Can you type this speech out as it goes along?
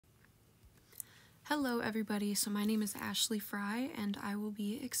Hello everybody, so my name is Ashley Fry and I will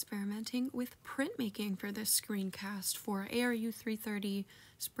be experimenting with printmaking for this screencast for ARU 330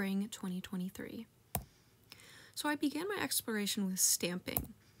 Spring 2023. So I began my exploration with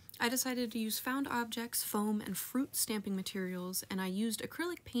stamping. I decided to use found objects, foam, and fruit stamping materials, and I used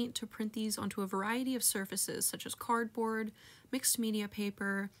acrylic paint to print these onto a variety of surfaces such as cardboard, mixed media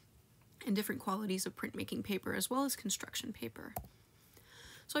paper, and different qualities of printmaking paper as well as construction paper.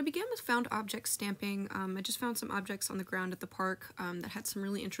 So I began with found object stamping. I just found some objects on the ground at the park that had some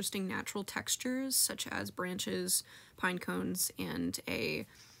really interesting natural textures, such as branches, pine cones, and a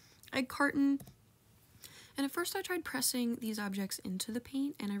egg carton. And at first I tried pressing these objects into the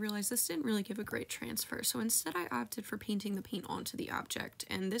paint, and I realized this didn't really give a great transfer. So instead I opted for painting the paint onto the object,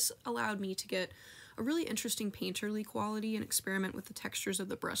 and this allowed me to get a really interesting painterly quality and experiment with the textures of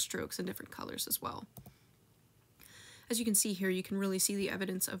the brush strokes and different colors as well. As you can see here, you can really see the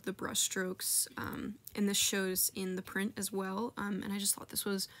evidence of the brush strokes, and this shows in the print as well, and I just thought this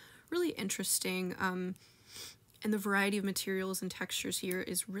was really interesting, and the variety of materials and textures here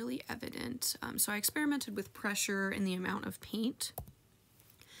is really evident. So I experimented with pressure and the amount of paint,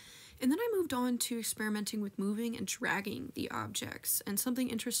 and then I moved on to experimenting with moving and dragging the objects, and something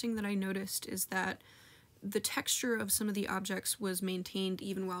interesting that I noticed is that the texture of some of the objects was maintained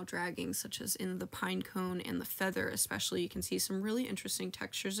even while dragging, such as in the pine cone and the feather especially. You can see some really interesting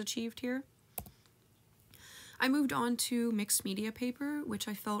textures achieved here. I moved on to mixed media paper, which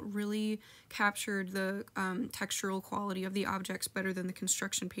I felt really captured the textural quality of the objects better than the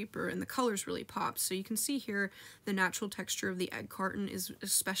construction paper, and the colors really popped. So you can see here the natural texture of the egg carton is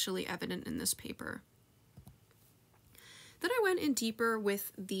especially evident in this paper. Then I went in deeper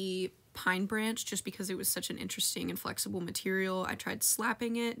with the pine branch just because it was such an interesting and flexible material. I tried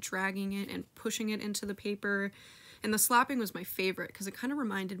slapping it, dragging it, and pushing it into the paper, and the slapping was my favorite because it kind of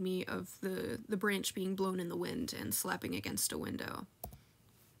reminded me of the branch being blown in the wind and slapping against a window.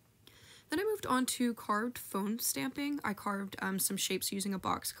 Then I moved on to carved foam stamping. I carved some shapes using a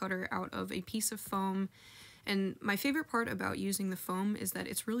box cutter out of a piece of foam, and my favorite part about using the foam is that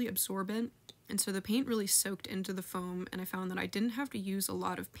it's really absorbent, and so the paint really soaked into the foam, and I found that I didn't have to use a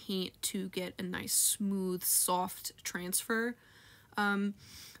lot of paint to get a nice, smooth, soft transfer.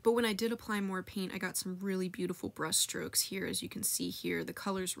 But when I did apply more paint, I got some really beautiful brush strokes here. As you can see here, the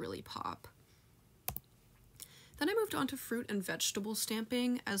colors really pop. Then I moved on to fruit and vegetable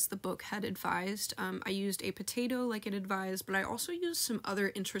stamping, as the book had advised. I used a potato like it advised, but I also used some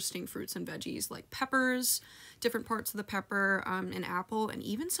other interesting fruits and veggies like peppers, different parts of the pepper, an apple, and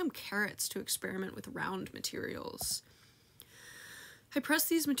even some carrots to experiment with round materials. I pressed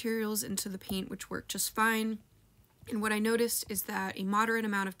these materials into the paint, which worked just fine. And what I noticed is that a moderate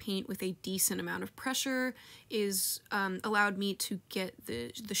amount of paint with a decent amount of pressure is allowed me to get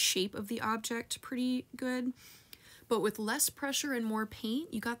the shape of the object pretty good. But with less pressure and more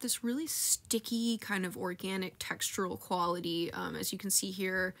paint, you got this really sticky kind of organic textural quality, as you can see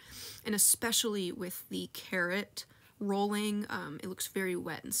here, and especially with the carrot rolling, it looks very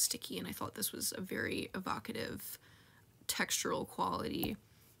wet and sticky, and I thought this was a very evocative textural quality.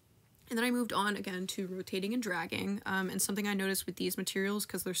 And then I moved on again to rotating and dragging, and something I noticed with these materials,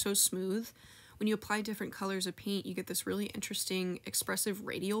 because they're so smooth, when you apply different colors of paint, you get this really interesting expressive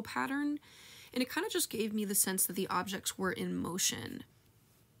radial pattern, and it kind of just gave me the sense that the objects were in motion.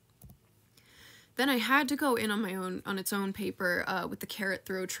 Then I had to go in on its own paper with the carrot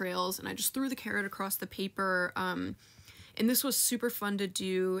throw trails, and I just threw the carrot across the paper, and this was super fun to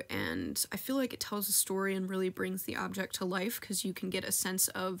do, and I feel like it tells a story and really brings the object to life because you can get a sense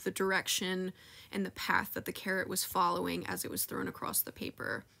of the direction and the path that the carrot was following as it was thrown across the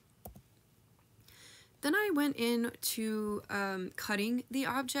paper. Then I went into cutting the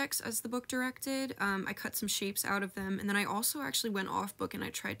objects as the book directed. I cut some shapes out of them, and then I also actually went off book and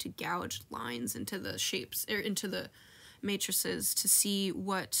I tried to gouge lines into the shapes, or into the matrices, to see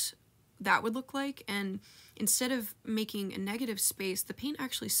what that would look like, and instead of making a negative space, the paint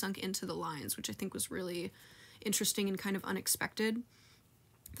actually sunk into the lines, which I think was really interesting and kind of unexpected.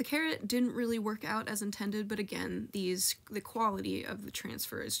 The carrot didn't really work out as intended, but again, the quality of the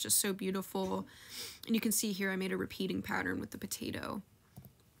transfer is just so beautiful. And you can see here I made a repeating pattern with the potato.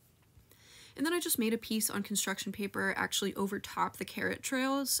 And then I just made a piece on construction paper actually over top the carrot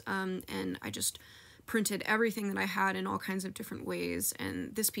trails, and I just printed everything that I had in all kinds of different ways,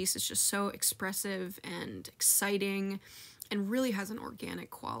 and this piece is just so expressive and exciting and really has an organic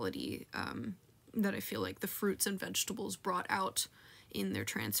quality that I feel like the fruits and vegetables brought out in their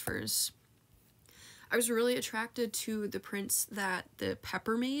transfers. I was really attracted to the prints that the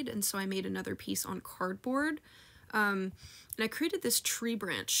pepper made, and so I made another piece on cardboard And I created this tree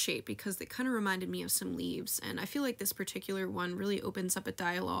branch shape because it kind of reminded me of some leaves, and I feel like this particular one really opens up a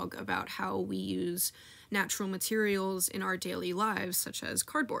dialogue about how we use natural materials in our daily lives, such as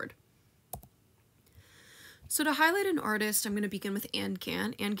cardboard. So to highlight an artist, I'm going to begin with Anne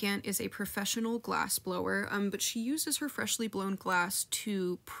Gant. Anne Gant is a professional glass blower, but she uses her freshly blown glass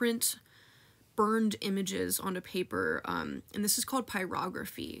to print burned images onto paper, and this is called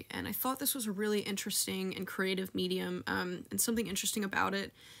pyrography. And I thought this was a really interesting and creative medium, and something interesting about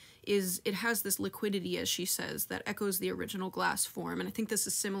it is it has this liquidity, as she says, that echoes the original glass form. And I think this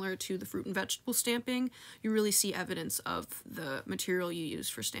is similar to the fruit and vegetable stamping. You really see evidence of the material you use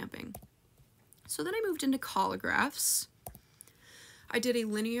for stamping. So then I moved into collagraphs. I did a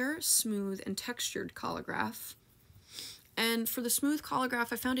linear, smooth, and textured collagraph. And for the smooth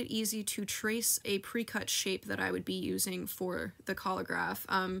collagraph, I found it easy to trace a pre-cut shape that I would be using for the collagraph.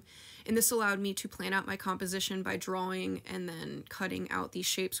 And this allowed me to plan out my composition by drawing and then cutting out these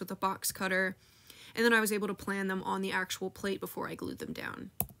shapes with a box cutter. And then I was able to plan them on the actual plate before I glued them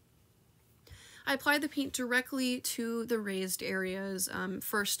down. I applied the paint directly to the raised areas,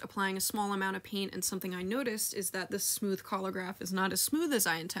 first applying a small amount of paint, and something I noticed is that this smooth collagraph is not as smooth as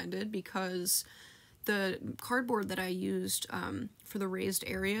I intended because the cardboard that I used for the raised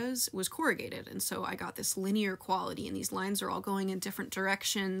areas was corrugated, and so I got this linear quality, and these lines are all going in different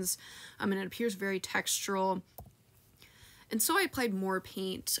directions, and it appears very textural. And so I applied more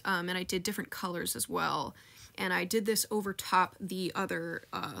paint, and I did different colors as well. And I did this over top the other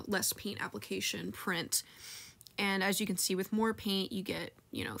less paint application print. And as you can see, with more paint, you get,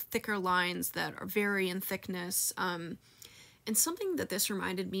 thicker lines that are vary in thickness. And something that this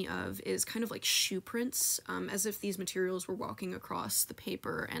reminded me of is kind of like shoe prints, as if these materials were walking across the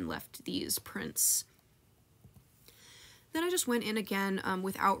paper and left these prints. Then I just went in again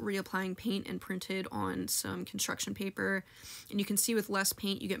without reapplying paint and printed on some construction paper. And you can see with less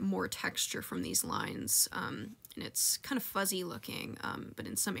paint, you get more texture from these lines. And it's kind of fuzzy looking, but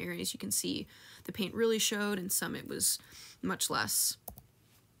in some areas you can see the paint really showed, and some it was much less.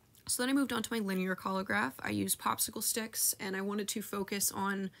 So then I moved on to my linear collagraph. I used popsicle sticks, and I wanted to focus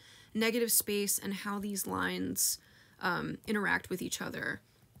on negative space and how these lines interact with each other.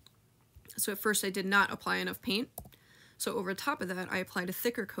 So at first I did not apply enough paint. So over top of that, I applied a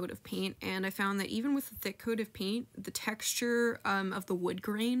thicker coat of paint, and I found that even with a thick coat of paint, the texture of the wood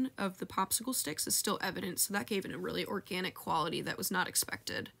grain of the popsicle sticks is still evident, so that gave it a really organic quality that was not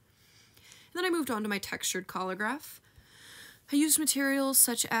expected. And then I moved on to my textured collagraph. I used materials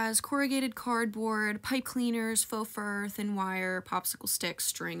such as corrugated cardboard, pipe cleaners, faux fur, thin wire, popsicle sticks,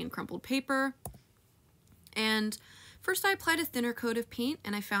 string, and crumpled paper. And first I applied a thinner coat of paint,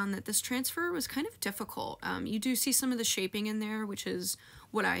 and I found that this transfer was kind of difficult. You do see some of the shaping in there, which is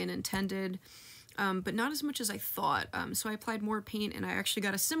what I had intended, but not as much as I thought. So I applied more paint, and I actually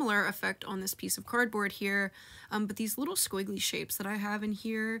got a similar effect on this piece of cardboard here, but these little squiggly shapes that I have in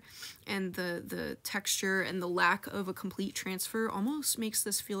here, and the texture and the lack of a complete transfer almost makes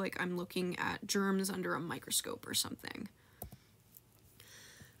this feel like I'm looking at germs under a microscope or something.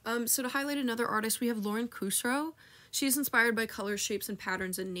 So to highlight another artist, we have Lauren Khusro. She's inspired by colors, shapes, and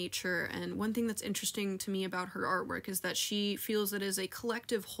patterns in nature, and one thing that's interesting to me about her artwork is that she feels it is a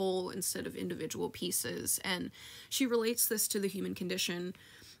collective whole instead of individual pieces, and she relates this to the human condition,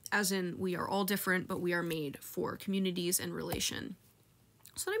 as in we are all different, but we are made for communities and relation.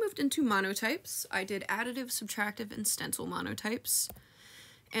 So then I moved into monotypes. I did additive, subtractive, and stencil monotypes.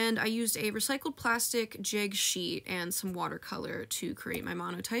 And I used a recycled plastic jig sheet and some watercolor to create my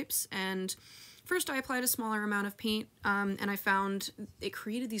monotypes. And first I applied a smaller amount of paint, and I found it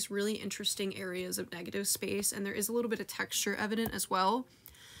created these really interesting areas of negative space, and there is a little bit of texture evident as well.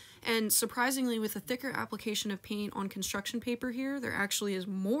 And surprisingly, with a thicker application of paint on construction paper here, there actually is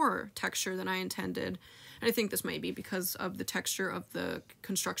more texture than I intended. And I think this might be because of the texture of the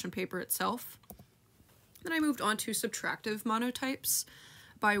construction paper itself. Then I moved on to subtractive monotypes.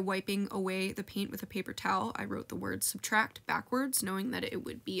 By wiping away the paint with a paper towel, I wrote the word subtract backwards, knowing that it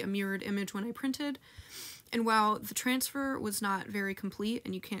would be a mirrored image when I printed. And while the transfer was not very complete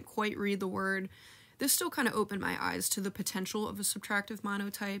and you can't quite read the word, this still kind of opened my eyes to the potential of a subtractive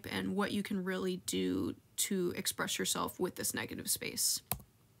monotype and what you can really do to express yourself with this negative space.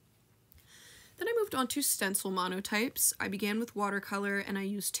 Then I moved on to stencil monotypes. I began with watercolor, and I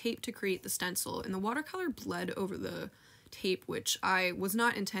used tape to create the stencil, and the watercolor bled over the tape, which I was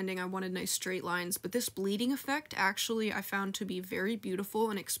not intending. I wanted nice straight lines, but this bleeding effect actually I found to be very beautiful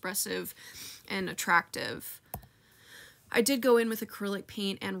and expressive and attractive. I did go in with acrylic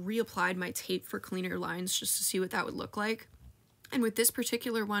paint and reapplied my tape for cleaner lines just to see what that would look like. And with this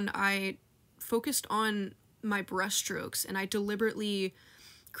particular one, I focused on my brush strokes, and I deliberately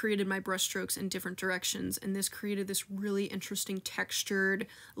created my brush strokes in different directions, and this created this really interesting textured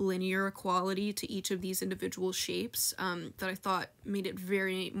linear quality to each of these individual shapes that I thought made it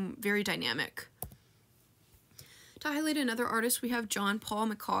very, very dynamic. To highlight another artist, we have John Paul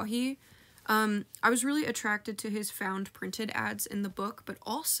McCaughey. I was really attracted to his found printed ads in the book, but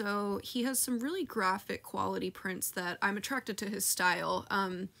also he has some really graphic quality prints that I'm attracted to his style,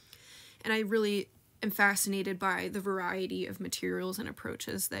 and I really am fascinated by the variety of materials and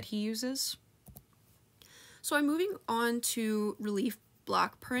approaches that he uses. So I'm moving on to relief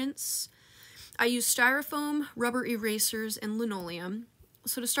block prints. I use styrofoam, rubber erasers, and linoleum.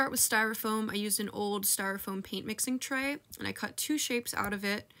 So to start with styrofoam, I used an old styrofoam paint mixing tray, and I cut 2 shapes out of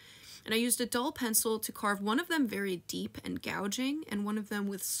it. And I used a dull pencil to carve one of them very deep and gouging, and one of them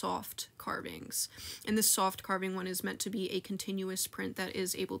with soft carvings. And this soft carving one is meant to be a continuous print that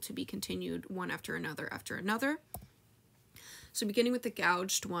is able to be continued one after another after another. So beginning with the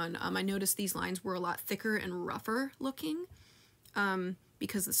gouged one, I noticed these lines were a lot thicker and rougher looking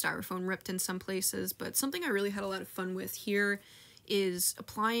because the styrofoam ripped in some places. But something I really had a lot of fun with here is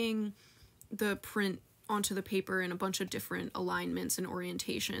applying the print onto the paper in a bunch of different alignments and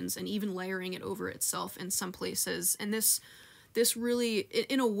orientations, and even layering it over itself in some places. And this really,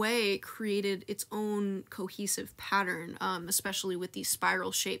 in a way, created its own cohesive pattern, especially with these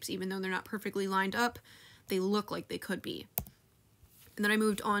spiral shapes. Even though they're not perfectly lined up, they look like they could be. And then I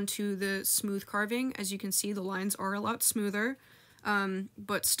moved on to the smooth carving. As you can see, the lines are a lot smoother,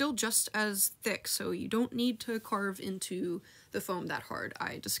 but still just as thick, so you don't need to carve into the foam that hard,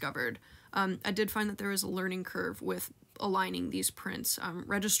 I discovered. I did find that there is a learning curve with aligning these prints.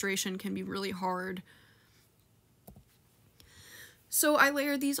 Registration can be really hard. So I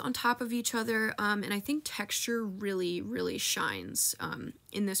layered these on top of each other, and I think texture really, really shines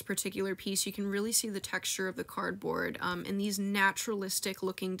in this particular piece. You can really see the texture of the cardboard, and these naturalistic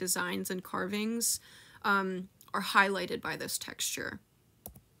looking designs and carvings are highlighted by this texture.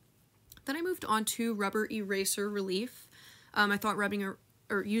 Then I moved on to rubber eraser relief. I thought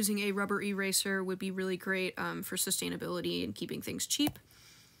using a rubber eraser would be really great for sustainability and keeping things cheap.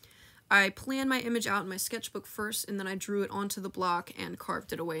 I planned my image out in my sketchbook first, and then I drew it onto the block and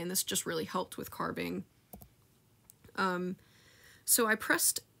carved it away, and this just really helped with carving. So I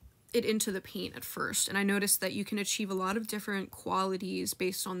pressed it into the paint at first, and I noticed that you can achieve a lot of different qualities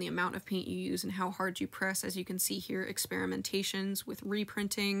based on the amount of paint you use and how hard you press. As you can see here, experimentations with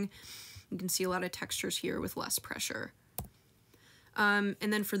reprinting. You can see a lot of textures here with less pressure. And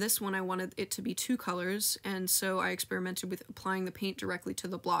then for this one, I wanted it to be 2 colors, and so I experimented with applying the paint directly to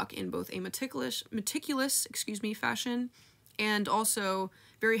the block in both a meticulous fashion and also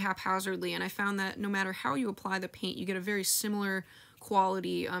very haphazardly. And I found that no matter how you apply the paint, you get a very similar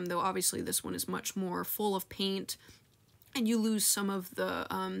quality, though obviously this one is much more full of paint, and you lose some of the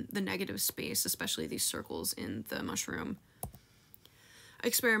negative space, especially these circles in the mushroom. I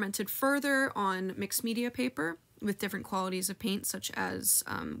experimented further on mixed media paper with different qualities of paint, such as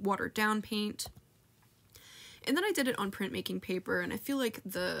watered down paint. And then I did it on printmaking paper, and I feel like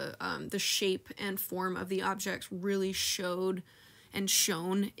the shape and form of the objects really showed and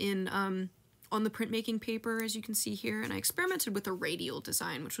shone in on the printmaking paper, as you can see here. And I experimented with a radial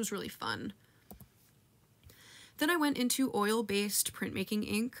design, which was really fun. Then I went into oil-based printmaking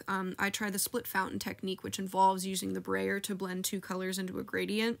ink. I tried the split fountain technique, which involves using the brayer to blend 2 colors into a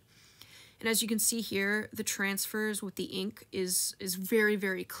gradient. And as you can see here, the transfers with the ink is very,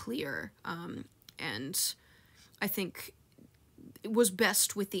 very clear. And I think it was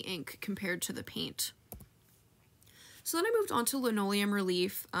best with the ink compared to the paint. So then I moved on to linoleum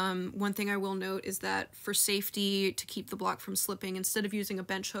relief. One thing I will note is that for safety, to keep the block from slipping, instead of using a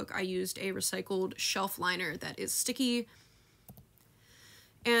bench hook, I used a recycled shelf liner that is sticky.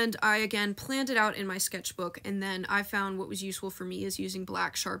 And I, again, planned it out in my sketchbook, and then I found what was useful for me is using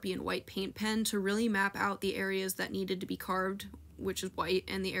black Sharpie and white paint pen to really map out the areas that needed to be carved, which is white,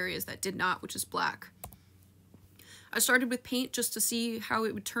 and the areas that did not, which is black. I started with paint just to see how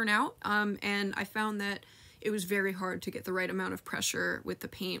it would turn out, and I found that it was very hard to get the right amount of pressure with the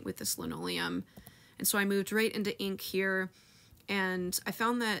paint with this linoleum. And so I moved right into ink here, and I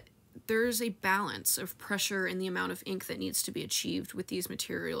found that there's a balance of pressure and the amount of ink that needs to be achieved with these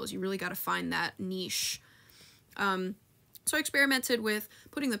materials. You really got to find that niche. So I experimented with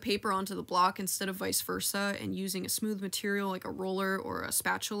putting the paper onto the block instead of vice versa, and using a smooth material like a roller or a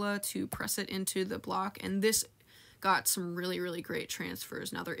spatula to press it into the block, and this got some really, really great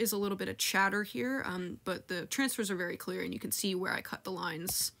transfers. Now there is a little bit of chatter here, but the transfers are very clear, and you can see where I cut the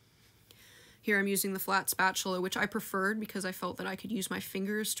lines. Here I'm using the flat spatula, which I preferred because I felt that I could use my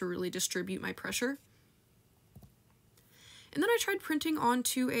fingers to really distribute my pressure. And then I tried printing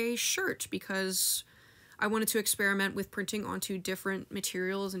onto a shirt because I wanted to experiment with printing onto different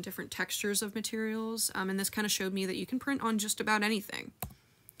materials and different textures of materials, and this kind of showed me that you can print on just about anything.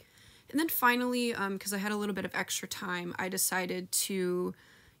 And then finally, because I had a little bit of extra time, I decided to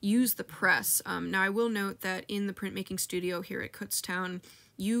use the press. Now I will note that in the printmaking studio here at Kutztown,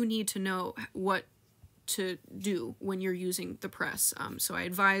 you need to know what to do when you're using the press. So I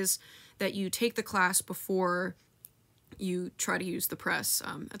advise that you take the class before you try to use the press.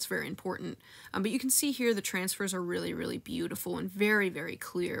 That's very important. But you can see here the transfers are really, really beautiful and very, very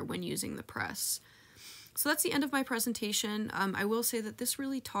clear when using the press. So that's the end of my presentation. I will say that this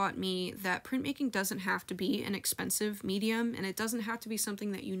really taught me that printmaking doesn't have to be an expensive medium, and it doesn't have to be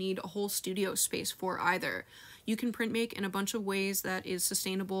something that you need a whole studio space for either. You can printmake in a bunch of ways that is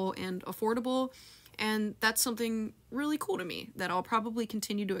sustainable and affordable, and that's something really cool to me that I'll probably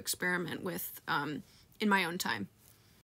continue to experiment with in my own time.